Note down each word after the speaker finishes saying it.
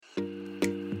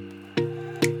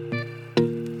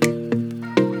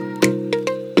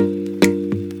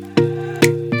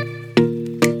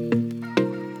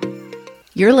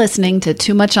You're listening to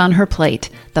Too Much on Her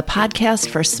Plate, the podcast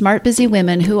for smart, busy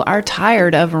women who are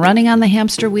tired of running on the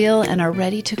hamster wheel and are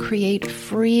ready to create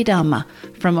freedom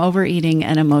from overeating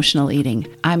and emotional eating.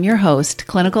 I'm your host,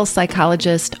 clinical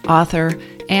psychologist, author,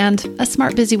 and a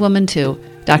smart, busy woman too,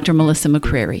 Dr. Melissa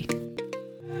McCreary.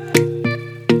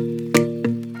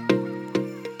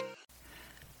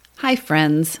 Hi,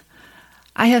 friends.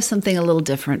 I have something a little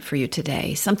different for you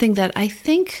today, something that I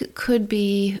think could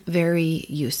be very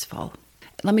useful.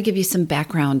 Let me give you some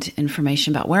background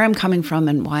information about where I'm coming from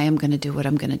and why I'm going to do what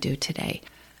I'm going to do today.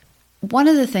 One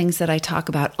of the things that I talk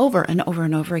about over and over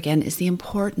and over again is the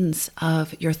importance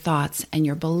of your thoughts and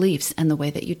your beliefs and the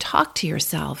way that you talk to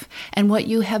yourself and what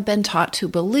you have been taught to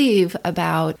believe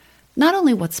about not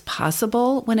only what's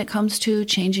possible when it comes to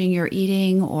changing your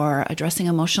eating or addressing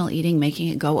emotional eating, making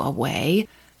it go away,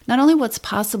 not only what's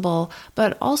possible,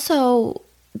 but also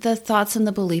the thoughts and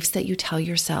the beliefs that you tell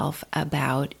yourself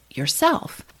about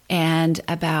yourself and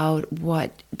about what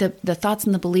the thoughts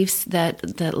and the beliefs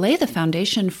that lay the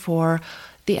foundation for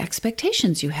the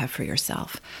expectations you have for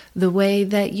yourself, the way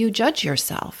that you judge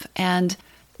yourself. And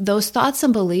those thoughts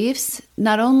and beliefs,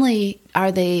 not only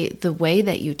are they the way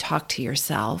that you talk to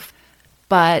yourself,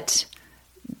 but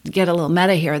get a little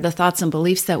meta here, the thoughts and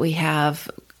beliefs that we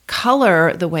have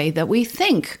color the way that we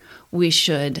think we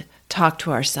should talk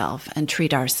to ourselves and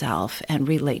treat ourselves and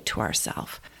relate to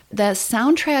ourselves. The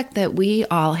soundtrack that we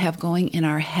all have going in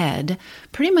our head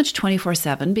pretty much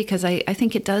 24/7, because I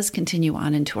think it does continue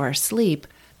on into our sleep,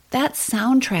 that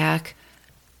soundtrack,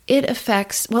 it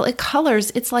affects, well, it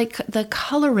colors, it's like the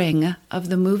coloring of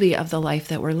the movie of the life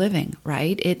that we're living,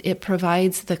 right? It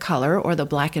provides the color or the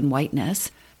black and whiteness.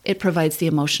 It provides the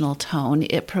emotional tone.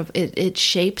 It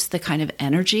shapes the kind of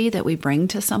energy that we bring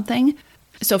to something.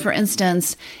 So for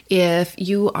instance, if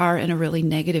you are in a really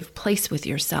negative place with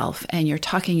yourself and you're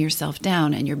talking yourself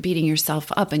down and you're beating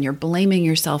yourself up and you're blaming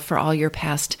yourself for all your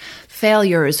past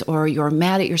failures, or you're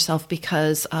mad at yourself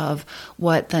because of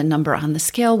what the number on the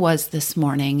scale was this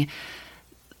morning,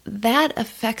 that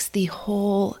affects the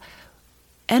whole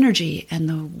energy and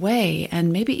the way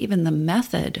and maybe even the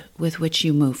method with which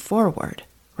you move forward.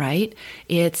 Right?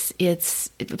 It's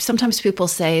sometimes people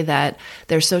say that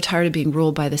they're so tired of being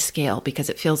ruled by the scale because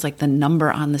it feels like the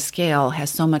number on the scale has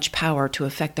so much power to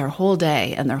affect their whole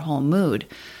day and their whole mood.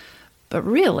 But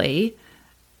really,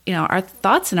 our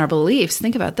thoughts and our beliefs,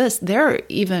 think about this, they're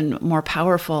even more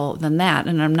powerful than that.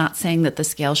 And I'm not saying that the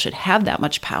scale should have that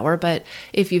much power, but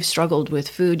if you've struggled with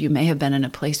food, you may have been in a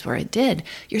place where it did.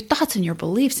 Your thoughts and your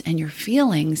beliefs and your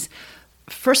feelings,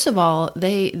 first of all,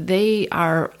 they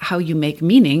are how you make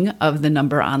meaning of the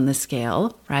number on the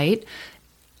scale, right?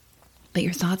 But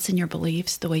your thoughts and your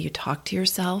beliefs, the way you talk to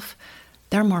yourself,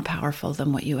 they're more powerful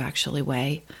than what you actually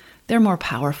weigh. They're more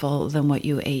powerful than what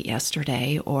you ate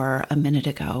yesterday or a minute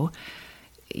ago.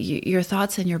 Your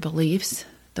thoughts and your beliefs,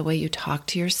 the way you talk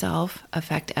to yourself,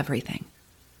 affect everything.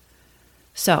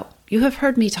 So, you have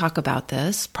heard me talk about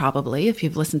this, probably, if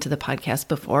you've listened to the podcast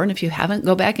before. And if you haven't,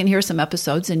 go back and hear some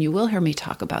episodes and you will hear me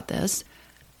talk about this.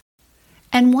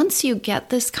 And once you get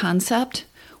this concept,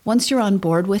 once you're on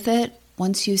board with it,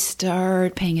 once you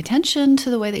start paying attention to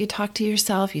the way that you talk to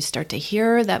yourself, you start to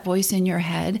hear that voice in your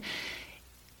head,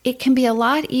 it can be a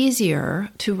lot easier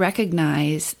to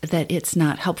recognize that it's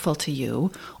not helpful to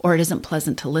you, or it isn't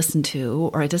pleasant to listen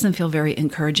to, or it doesn't feel very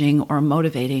encouraging or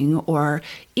motivating, or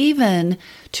even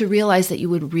to realize that you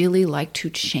would really like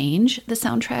to change the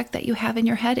soundtrack that you have in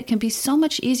your head. It can be so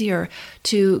much easier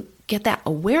to get that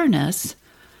awareness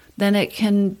than it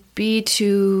can be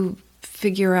to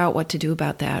figure out what to do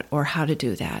about that or how to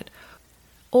do that.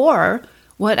 Or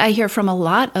what I hear from a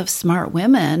lot of smart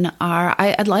women are,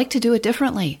 I'd like to do it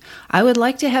differently. I would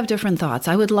like to have different thoughts.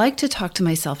 I would like to talk to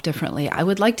myself differently. I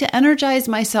would like to energize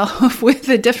myself with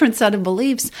a different set of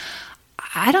beliefs.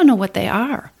 I don't know what they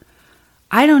are.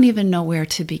 I don't even know where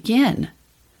to begin.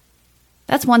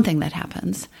 That's one thing that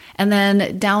happens. And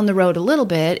then down the road a little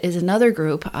bit is another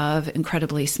group of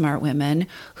incredibly smart women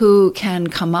who can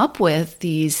come up with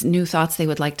these new thoughts they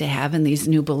would like to have and these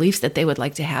new beliefs that they would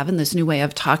like to have and this new way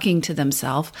of talking to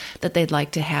themselves that they'd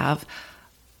like to have.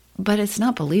 But it's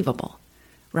not believable,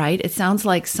 right? It sounds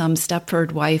like some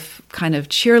Stepford wife kind of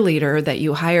cheerleader that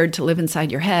you hired to live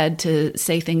inside your head to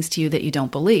say things to you that you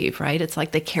don't believe, right? It's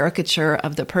like the caricature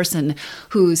of the person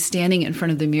who's standing in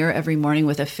front of the mirror every morning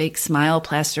with a fake smile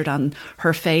plastered on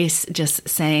her face, just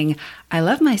saying, I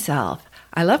love myself,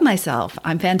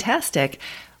 I'm fantastic,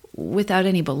 without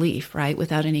any belief, right?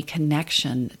 Without any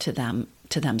connection to them.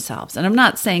 to themselves. And I'm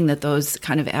not saying that those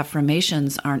kind of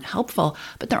affirmations aren't helpful,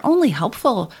 but they're only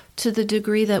helpful to the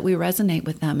degree that we resonate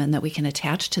with them and that we can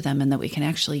attach to them and that we can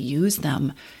actually use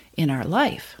them in our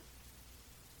life.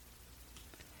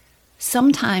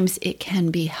 Sometimes it can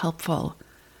be helpful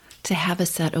to have a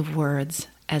set of words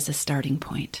as a starting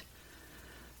point.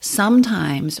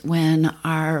 Sometimes when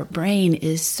our brain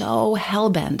is so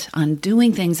hell-bent on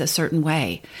doing things a certain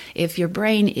way, if your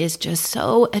brain is just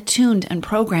so attuned and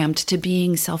programmed to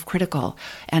being self-critical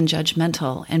and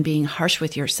judgmental and being harsh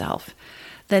with yourself,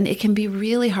 then it can be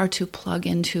really hard to plug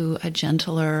into a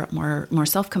gentler, more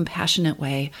self-compassionate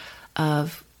way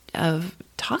of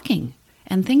talking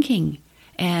and thinking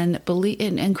and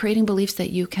creating beliefs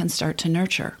that you can start to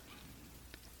nurture.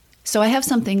 So I have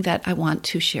something that I want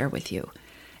to share with you.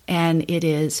 And it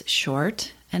is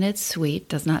short and it's sweet,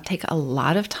 does not take a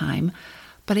lot of time,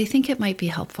 but I think it might be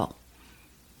helpful.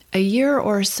 A year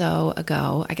or so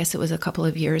ago, I guess it was a couple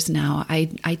of years now,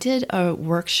 I did a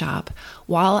workshop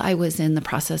while I was in the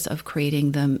process of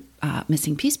creating the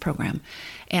Missing Piece program.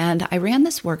 And I ran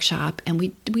this workshop and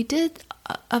we did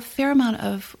a fair amount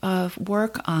of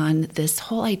work on this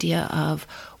whole idea of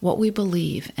what we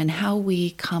believe and how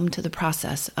we come to the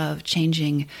process of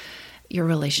changing your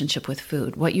relationship with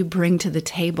food, what you bring to the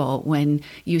table when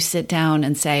you sit down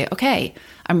and say, okay,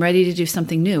 I'm ready to do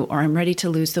something new, or I'm ready to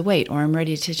lose the weight, or I'm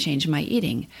ready to change my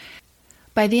eating.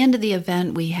 By the end of the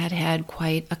event, we had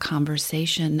quite a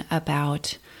conversation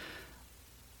about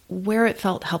where it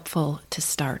felt helpful to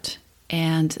start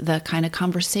and the kind of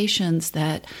conversations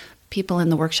that people in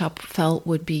the workshop felt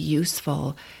would be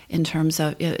useful in terms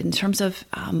of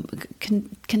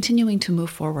continuing to move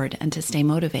forward and to stay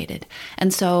motivated.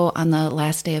 And so on the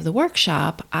last day of the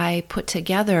workshop, I put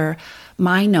together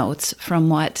my notes from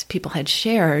what people had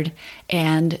shared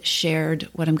and shared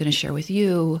what I'm going to share with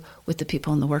you with the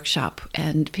people in the workshop.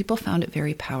 And people found it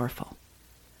very powerful.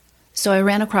 So I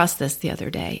ran across this the other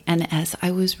day, and as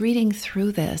I was reading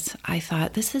through this, I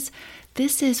thought, this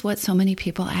is what so many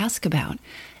people ask about.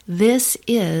 This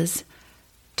is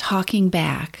talking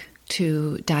back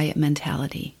to diet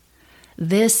mentality.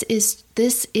 This is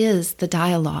the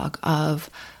dialogue of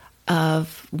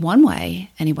one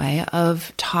way, anyway,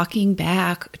 of talking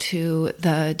back to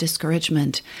the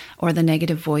discouragement or the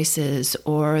negative voices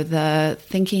or the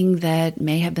thinking that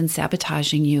may have been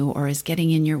sabotaging you or is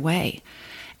getting in your way.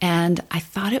 And I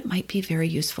thought it might be very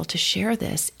useful to share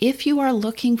this if you are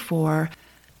looking for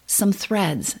some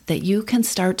threads that you can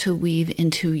start to weave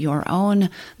into your own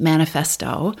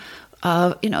manifesto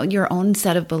of, your own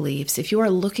set of beliefs. If you are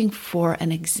looking for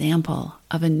an example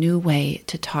of a new way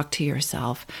to talk to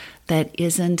yourself that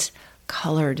isn't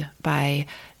colored by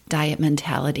diet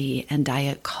mentality and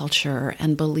diet culture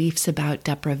and beliefs about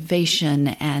deprivation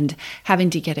and having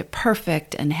to get it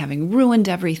perfect and having ruined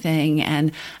everything.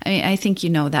 And I think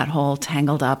that whole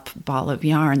tangled up ball of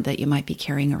yarn that you might be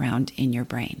carrying around in your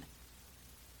brain.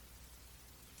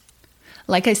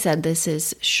 Like I said, this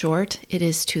is short, it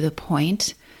is to the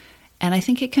point, and I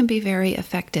think it can be very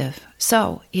effective.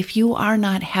 So if you are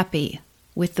not happy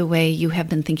with the way you have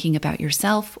been thinking about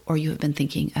yourself, or you have been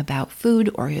thinking about food,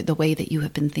 or the way that you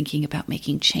have been thinking about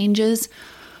making changes,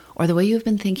 or the way you have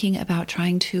been thinking about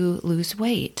trying to lose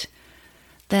weight,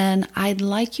 then I'd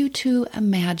like you to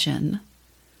imagine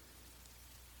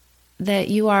that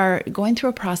you are going through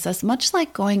a process much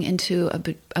like going into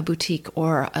a boutique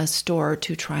or a store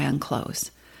to try on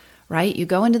clothes, right? You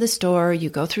go into the store,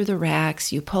 you go through the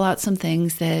racks, you pull out some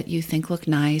things that you think look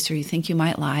nice or you think you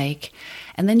might like,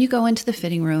 and then you go into the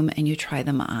fitting room and you try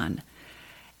them on.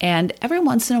 And every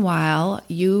once in a while,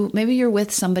 maybe you're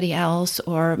with somebody else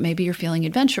or maybe you're feeling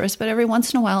adventurous, but every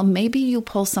once in a while, maybe you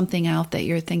pull something out that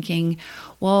you're thinking,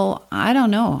 well, I don't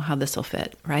know how this will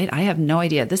fit, right? I have no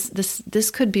idea.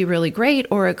 This could be really great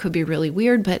or it could be really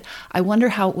weird, but I wonder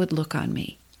how it would look on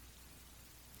me.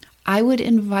 I would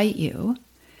invite you,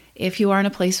 if you are in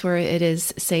a place where it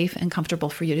is safe and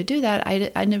comfortable for you to do that,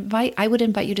 I would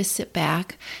invite you to sit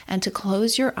back and to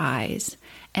close your eyes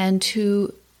and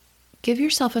to give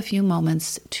yourself a few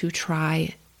moments to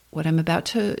try what I'm about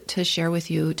to share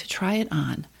with you, to try it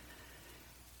on.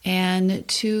 And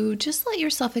to just let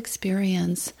yourself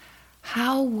experience,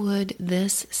 how would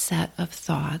this set of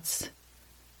thoughts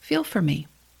feel for me?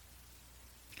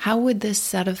 How would this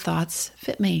set of thoughts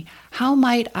fit me? How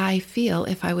might I feel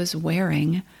if I was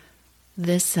wearing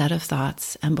this set of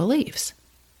thoughts and beliefs?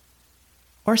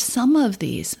 Or some of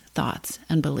these thoughts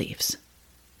and beliefs?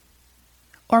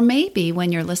 Or maybe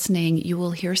when you're listening, you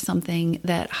will hear something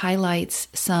that highlights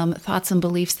some thoughts and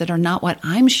beliefs that are not what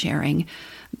I'm sharing,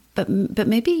 But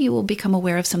maybe you will become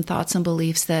aware of some thoughts and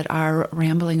beliefs that are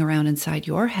rambling around inside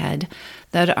your head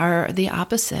that are the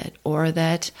opposite, or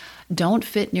that don't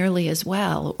fit nearly as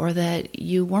well, or that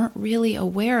you weren't really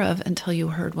aware of until you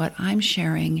heard what I'm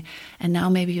sharing, and now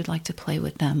maybe you'd like to play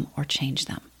with them or change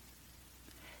them.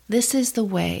 This is the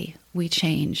way we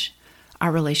change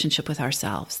our relationship with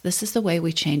ourselves. This is the way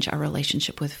we change our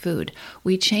relationship with food.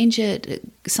 We change it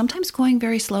sometimes going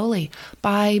very slowly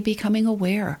by becoming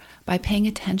aware, by paying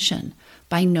attention,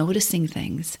 by noticing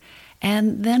things,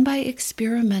 and then by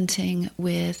experimenting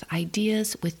with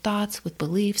ideas, with thoughts, with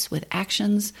beliefs, with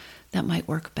actions that might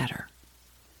work better.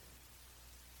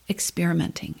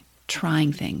 Experimenting,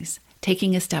 trying things,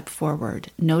 taking a step forward,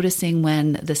 noticing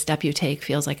when the step you take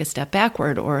feels like a step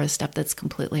backward or a step that's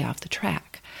completely off the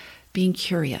track. Being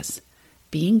curious,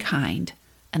 being kind,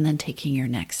 and then taking your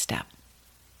next step.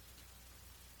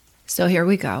 So here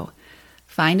we go.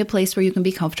 Find a place where you can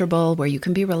be comfortable, where you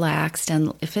can be relaxed,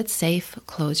 and if it's safe,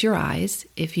 close your eyes.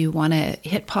 If you want to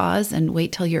hit pause and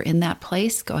wait till you're in that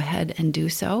place, go ahead and do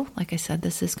so. Like I said,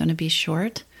 this is going to be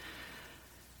short.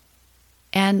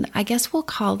 And I guess we'll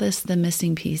call this the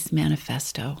Missing Piece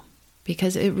Manifesto,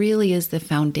 because it really is the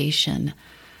foundation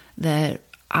that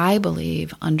I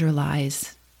believe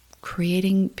underlies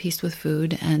creating peace with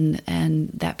food, and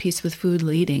that peace with food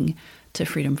leading to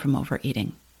freedom from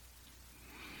overeating.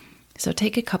 So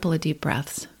take a couple of deep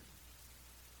breaths.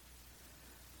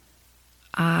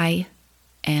 I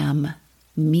am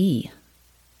me.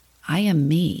 I am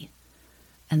me,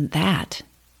 and that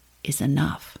is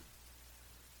enough.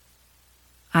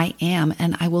 I am,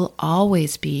 and I will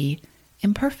always be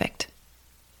imperfect,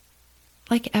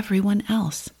 like everyone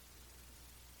else.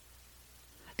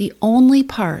 The only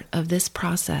part of this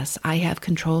process I have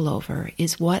control over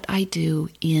is what I do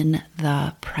in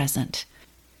the present,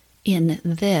 in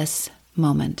this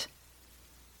moment.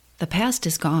 The past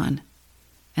is gone,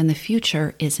 and the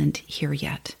future isn't here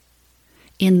yet.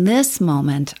 In this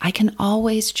moment, I can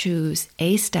always choose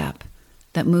a step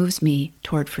that moves me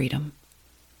toward freedom.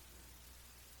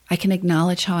 I can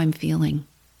acknowledge how I'm feeling.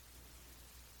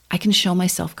 I can show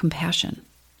myself compassion.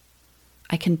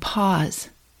 I can pause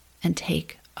and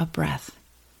take a breath.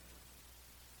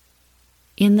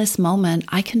 In this moment,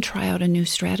 I can try out a new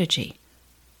strategy.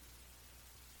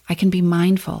 I can be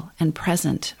mindful and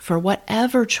present for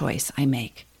whatever choice I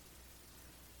make.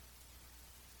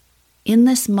 In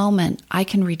this moment, I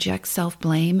can reject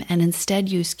self-blame and instead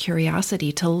use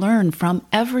curiosity to learn from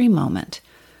every moment,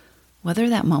 whether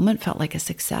that moment felt like a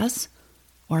success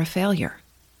or a failure.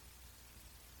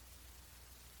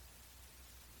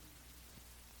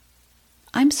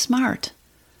 I'm smart.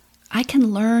 I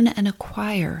can learn and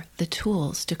acquire the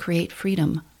tools to create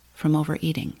freedom from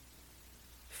overeating.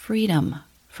 Freedom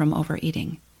from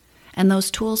overeating. And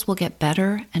those tools will get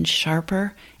better and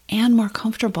sharper and more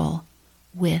comfortable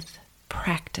with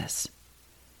practice.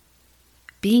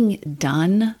 Being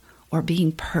done or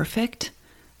being perfect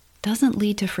doesn't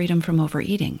lead to freedom from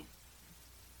overeating.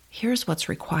 Here's what's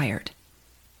required: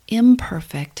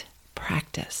 imperfect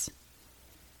practice.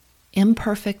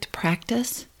 Imperfect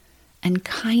practice and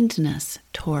kindness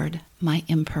toward my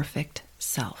imperfect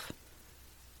self.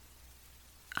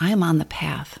 I am on the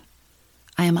path.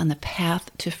 I am on the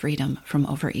path to freedom from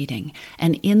overeating.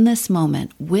 And in this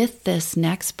moment, with this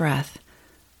next breath,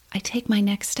 I take my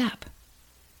next step.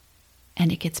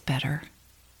 And it gets better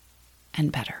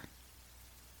and better.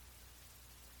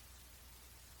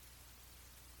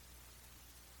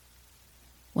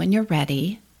 When you're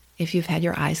ready, if you've had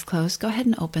your eyes closed, go ahead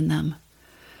and open them.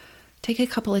 Take a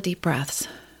couple of deep breaths.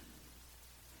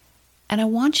 And I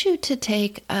want you to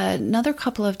take another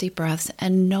couple of deep breaths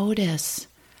and notice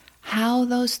how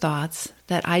those thoughts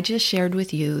that I just shared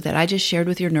with you, that I just shared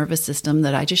with your nervous system,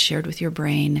 that I just shared with your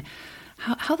brain,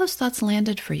 how those thoughts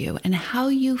landed for you and how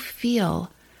you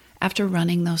feel after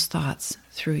running those thoughts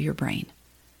through your brain.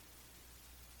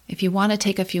 If you want to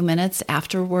take a few minutes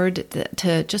afterward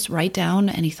to just write down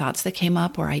any thoughts that came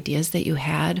up or ideas that you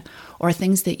had or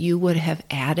things that you would have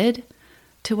added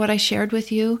to what I shared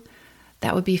with you,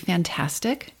 that would be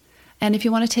fantastic. And if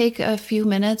you want to take a few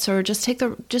minutes or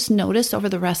just notice over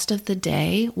the rest of the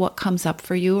day what comes up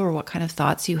for you or what kind of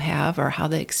thoughts you have or how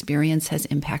the experience has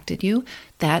impacted you,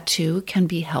 that too can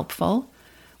be helpful.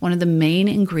 One of the main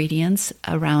ingredients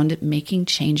around making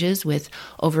changes with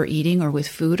overeating or with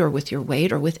food or with your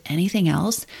weight or with anything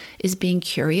else is being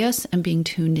curious and being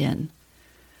tuned in.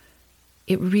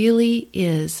 It really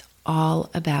is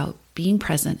all about being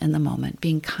present in the moment,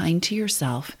 being kind to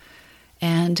yourself,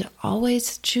 and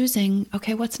always choosing,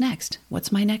 okay, what's next?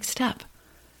 What's my next step?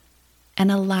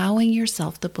 And allowing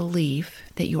yourself the belief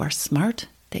that you are smart,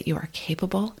 that you are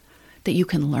capable, that you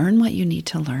can learn what you need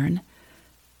to learn,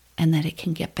 and that it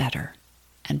can get better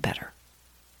and better.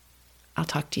 I'll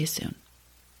talk to you soon.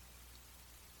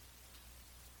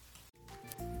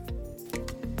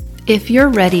 If you're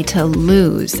ready to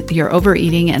lose your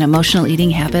overeating and emotional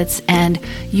eating habits, and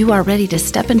you are ready to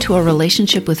step into a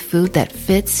relationship with food that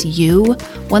fits you,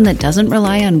 one that doesn't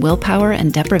rely on willpower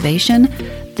and deprivation,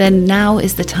 then now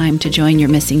is the time to join your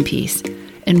missing piece.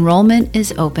 Enrollment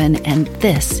is open, and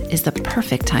this is the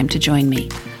perfect time to join me.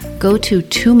 Go to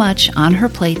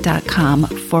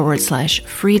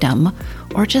toomuchonherplate.com/freedom,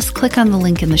 or just click on the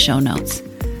link in the show notes.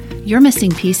 Your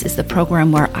Missing Piece is the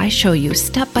program where I show you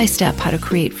step by step how to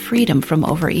create freedom from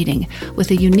overeating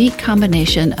with a unique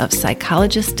combination of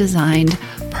psychologist-designed,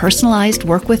 personalized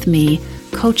work with me,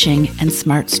 coaching, and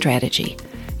smart strategy.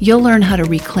 You'll learn how to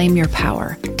reclaim your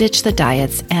power, ditch the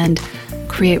diets, and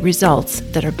create results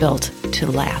that are built to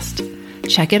last.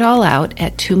 Check it all out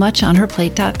at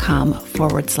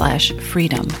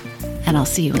toomuchonherplate.com/freedom, and I'll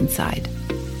see you inside.